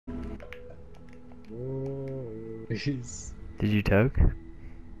Did you toke?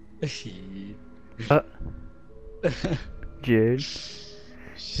 Shit. Uh, Jared. Is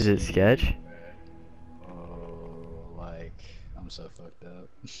it sketch? Oh, like, I'm so fucked up.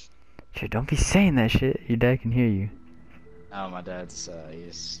 Jared, don't be saying that shit. Your dad can hear you. Oh, my dad's,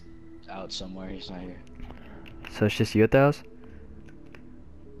 he's out somewhere. He's not here. So it's just you at the house?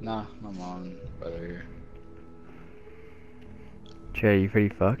 Nah, my mom and brother are here. Jared, you pretty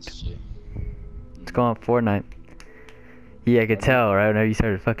fucked? Shit. Let's go on Fortnite. Yeah, I could Fortnite? tell right whenever you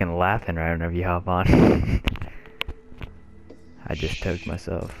started fucking laughing right whenever you hop on. I just toked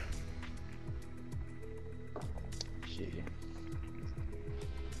myself. Shit.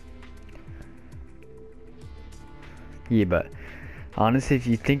 Yeah, but honestly, if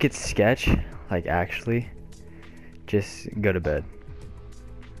you think it's sketch, like actually, just go to bed.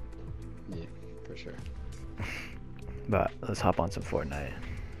 Yeah, for sure. But let's hop on some Fortnite.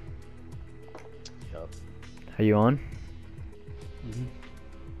 Yup. Are you on? Mm-hmm.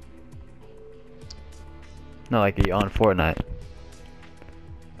 No, like are you on Fortnite?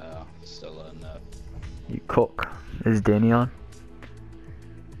 Oh, still loading up. You cook. Is Danny on?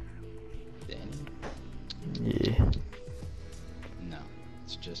 Danny? Yeah. No,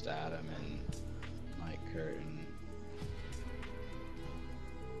 it's just Adam and Mike Curtin.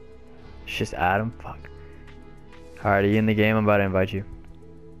 It's just Adam? Fuck. Alright, are you in the game? I'm about to invite you.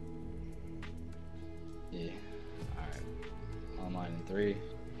 Yeah. Alright. Online in 3,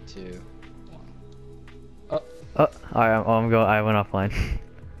 2, 1. Oh. Oh, alright, I'm going. I went offline.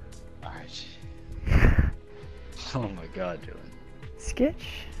 Alright. Oh my god, Dylan.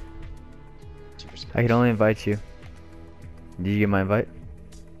 Sketch? Super sketch. I can only invite you. Did you get my invite?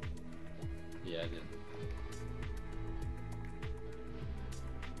 Yeah, I did.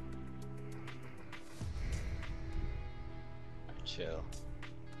 Alright, chill.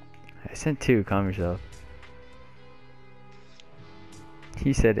 I sent two. Calm yourself.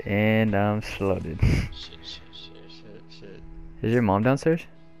 He said, and I'm sloaded. Shit. Is your mom downstairs?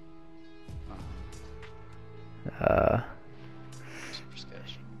 Uh, super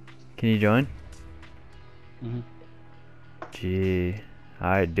sketch. Can you join? Mm-hmm. Gee.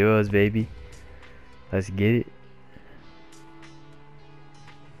 Alright, duos, baby. Let's get it.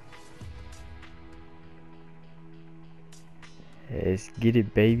 Let's get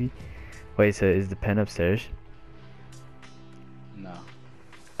it, baby. Wait, so is the pen upstairs? No.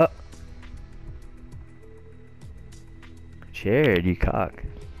 Oh. Jared, you cock.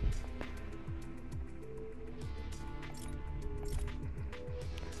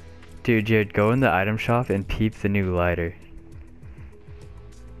 Dude, Jared, go in the item shop and peep the new lighter.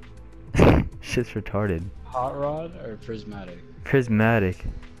 Shit's retarded. Hot rod or prismatic? Prismatic.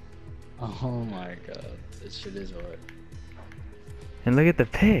 Oh my god. This shit is hard. And look at the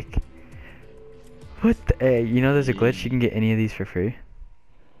pick. What the? Hey, you know there's a glitch, you can get any of these for free?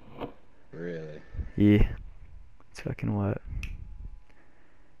 Really? Yeah. It's fucking what?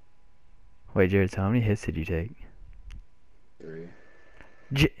 Wait, Jared, so how many hits did you take? 3.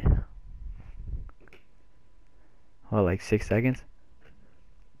 What, like 6 seconds?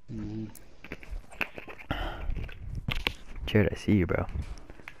 Mm-hmm. Jared, I see you, bro.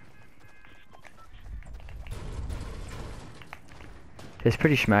 It's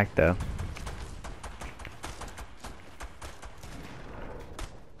pretty smacked, though.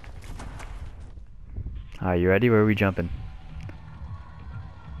 Alright, you ready? Where are we jumping?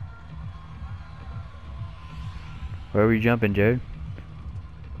 Where are we jumping, Jared?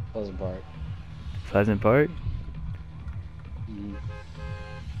 Pleasant Park. Pleasant Park? Mm-hmm.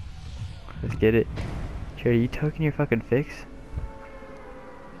 Let's get it. Jared, are you toking your fucking fix?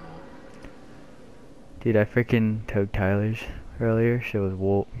 No. Dude, I freaking took Tyler's earlier. Shit was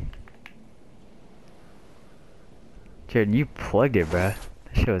wool. Jared, you plugged it, bruh.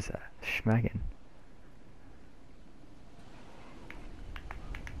 That shit was smacking.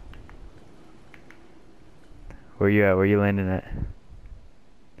 Where you at? Where you landing at?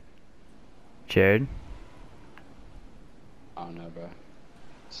 Jared? I don't know, bro.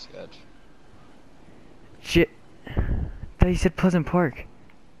 Sketch. Shit. I thought you said Pleasant Park.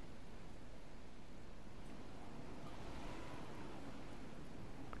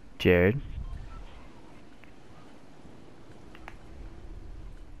 Jared?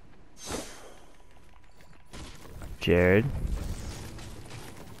 Jared?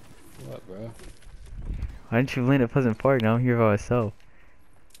 What, bro? Why didn't you land at Pleasant Park? Now I'm here by myself.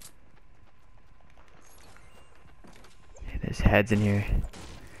 Hey, there's heads in here.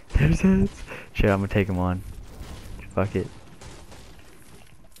 There's heads. Shit, I'm gonna take them on. Fuck it.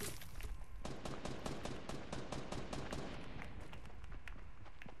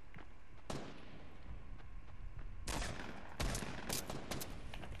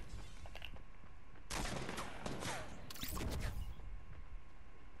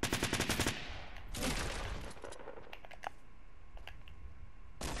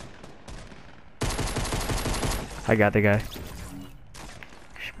 I got the guy.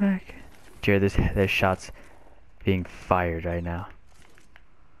 Smack. Jared, there's shots being fired right now.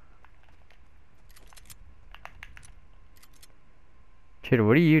 Jared,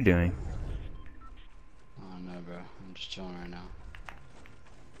 what are you doing? I don't know, bro. I'm just chilling right now.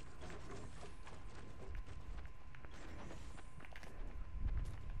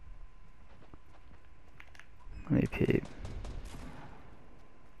 Let me peep.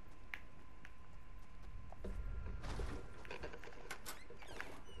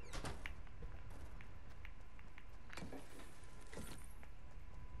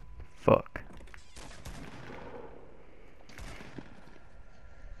 Fuck.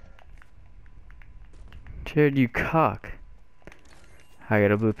 Jared, you cock. I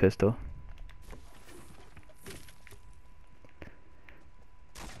got a blue pistol.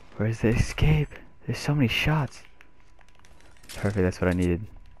 Where's the escape? There's so many shots. Perfect, that's what I needed.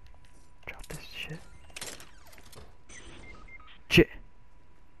 Drop this shit. Shit.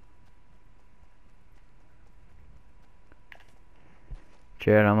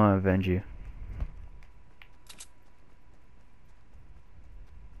 Jared, I'm gonna avenge you.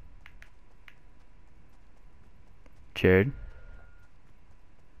 Jared?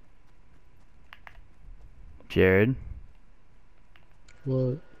 Jared?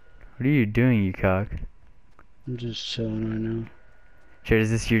 What? What are you doing, you cock? I'm just chilling right now. Jared, is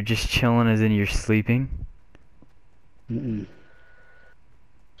this you're just chilling as in you're sleeping? Mm-mm.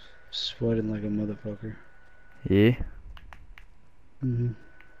 Sweating like a motherfucker. Yeah?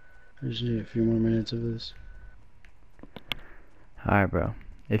 I just need a few more minutes of this. Alright, bro.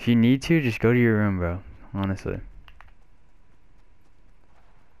 If you need to, just go to your room, bro. Honestly.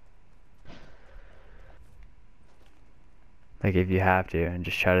 Like, if you have to, and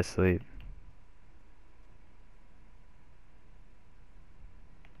just try to sleep.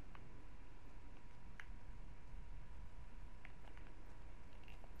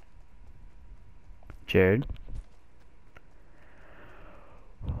 Jared?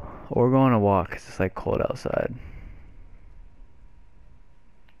 Or go on a walk, 'cause it's like cold outside.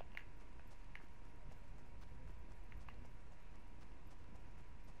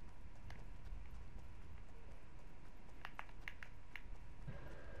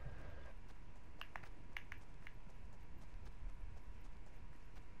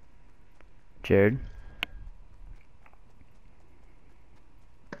 Jared?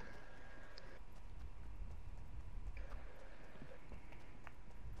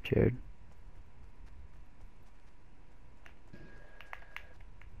 Jared?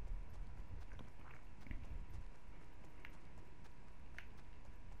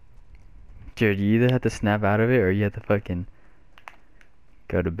 Jared, you either have to snap out of it or you have to fucking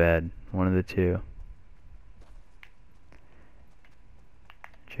go to bed. One of the two.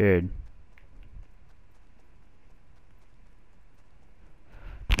 Jared.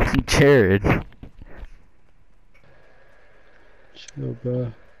 Jared. Chill,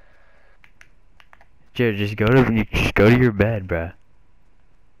 bro. Jared, just go to your bed, bruh.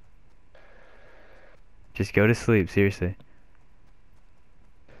 Just go to sleep, seriously.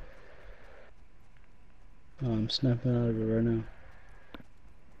 Oh, I'm snapping out of it right now.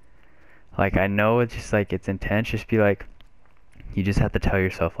 Like, I know it's just like it's intense, just be like, you just have to tell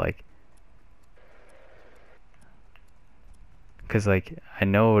yourself like, cause like I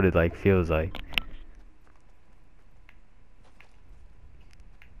know what it like feels like.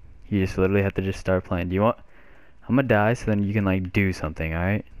 You just literally have to just start playing. Do you want? I'm gonna die so then you can like do something,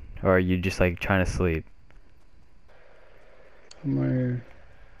 alright? Or are you just like trying to sleep? I'm right here.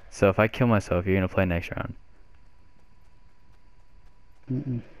 So if I kill myself, you're gonna play next round.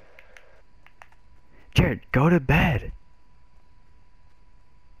 Mm-mm. Jared, go to bed.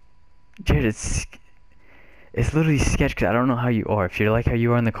 Jared, it's literally sketch because I don't know how you are. If you're like how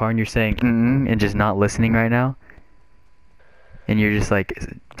you are in the car and you're saying and just not listening right now, and you're just like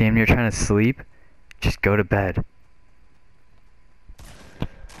damn near trying to sleep, just go to bed.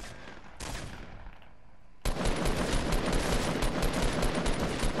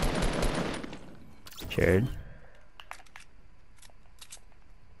 Jared.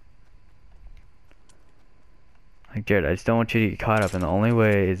 Like, Jared, I just don't want you to get caught up, and the only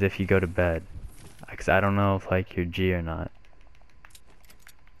way is if you go to bed. Because I don't know if, like, you're G or not.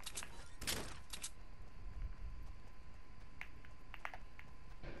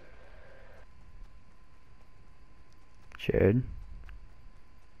 Jared?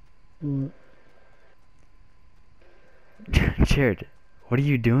 What? Jared, what are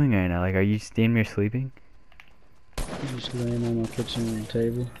you doing right now? Like, are you standing there sleeping? I'm just laying on my kitchen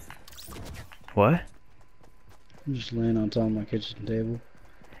table. What? I'm just laying on top of my kitchen table.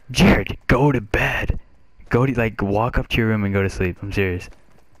 Jared, go to bed. Go to, like, walk up to your room and go to sleep. I'm serious.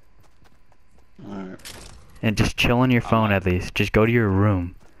 Alright. And just chill on your phone at least. Just go to your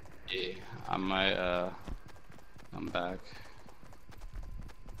room. Yeah, I might, I'm back.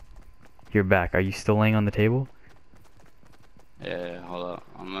 You're back. Are you still laying on the table? Yeah, hold up.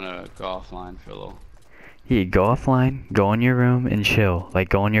 I'm gonna go offline for a little. Yeah, go offline, go in your room and chill. Like,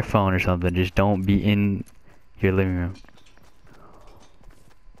 go on your phone or something. Just don't be in your living room.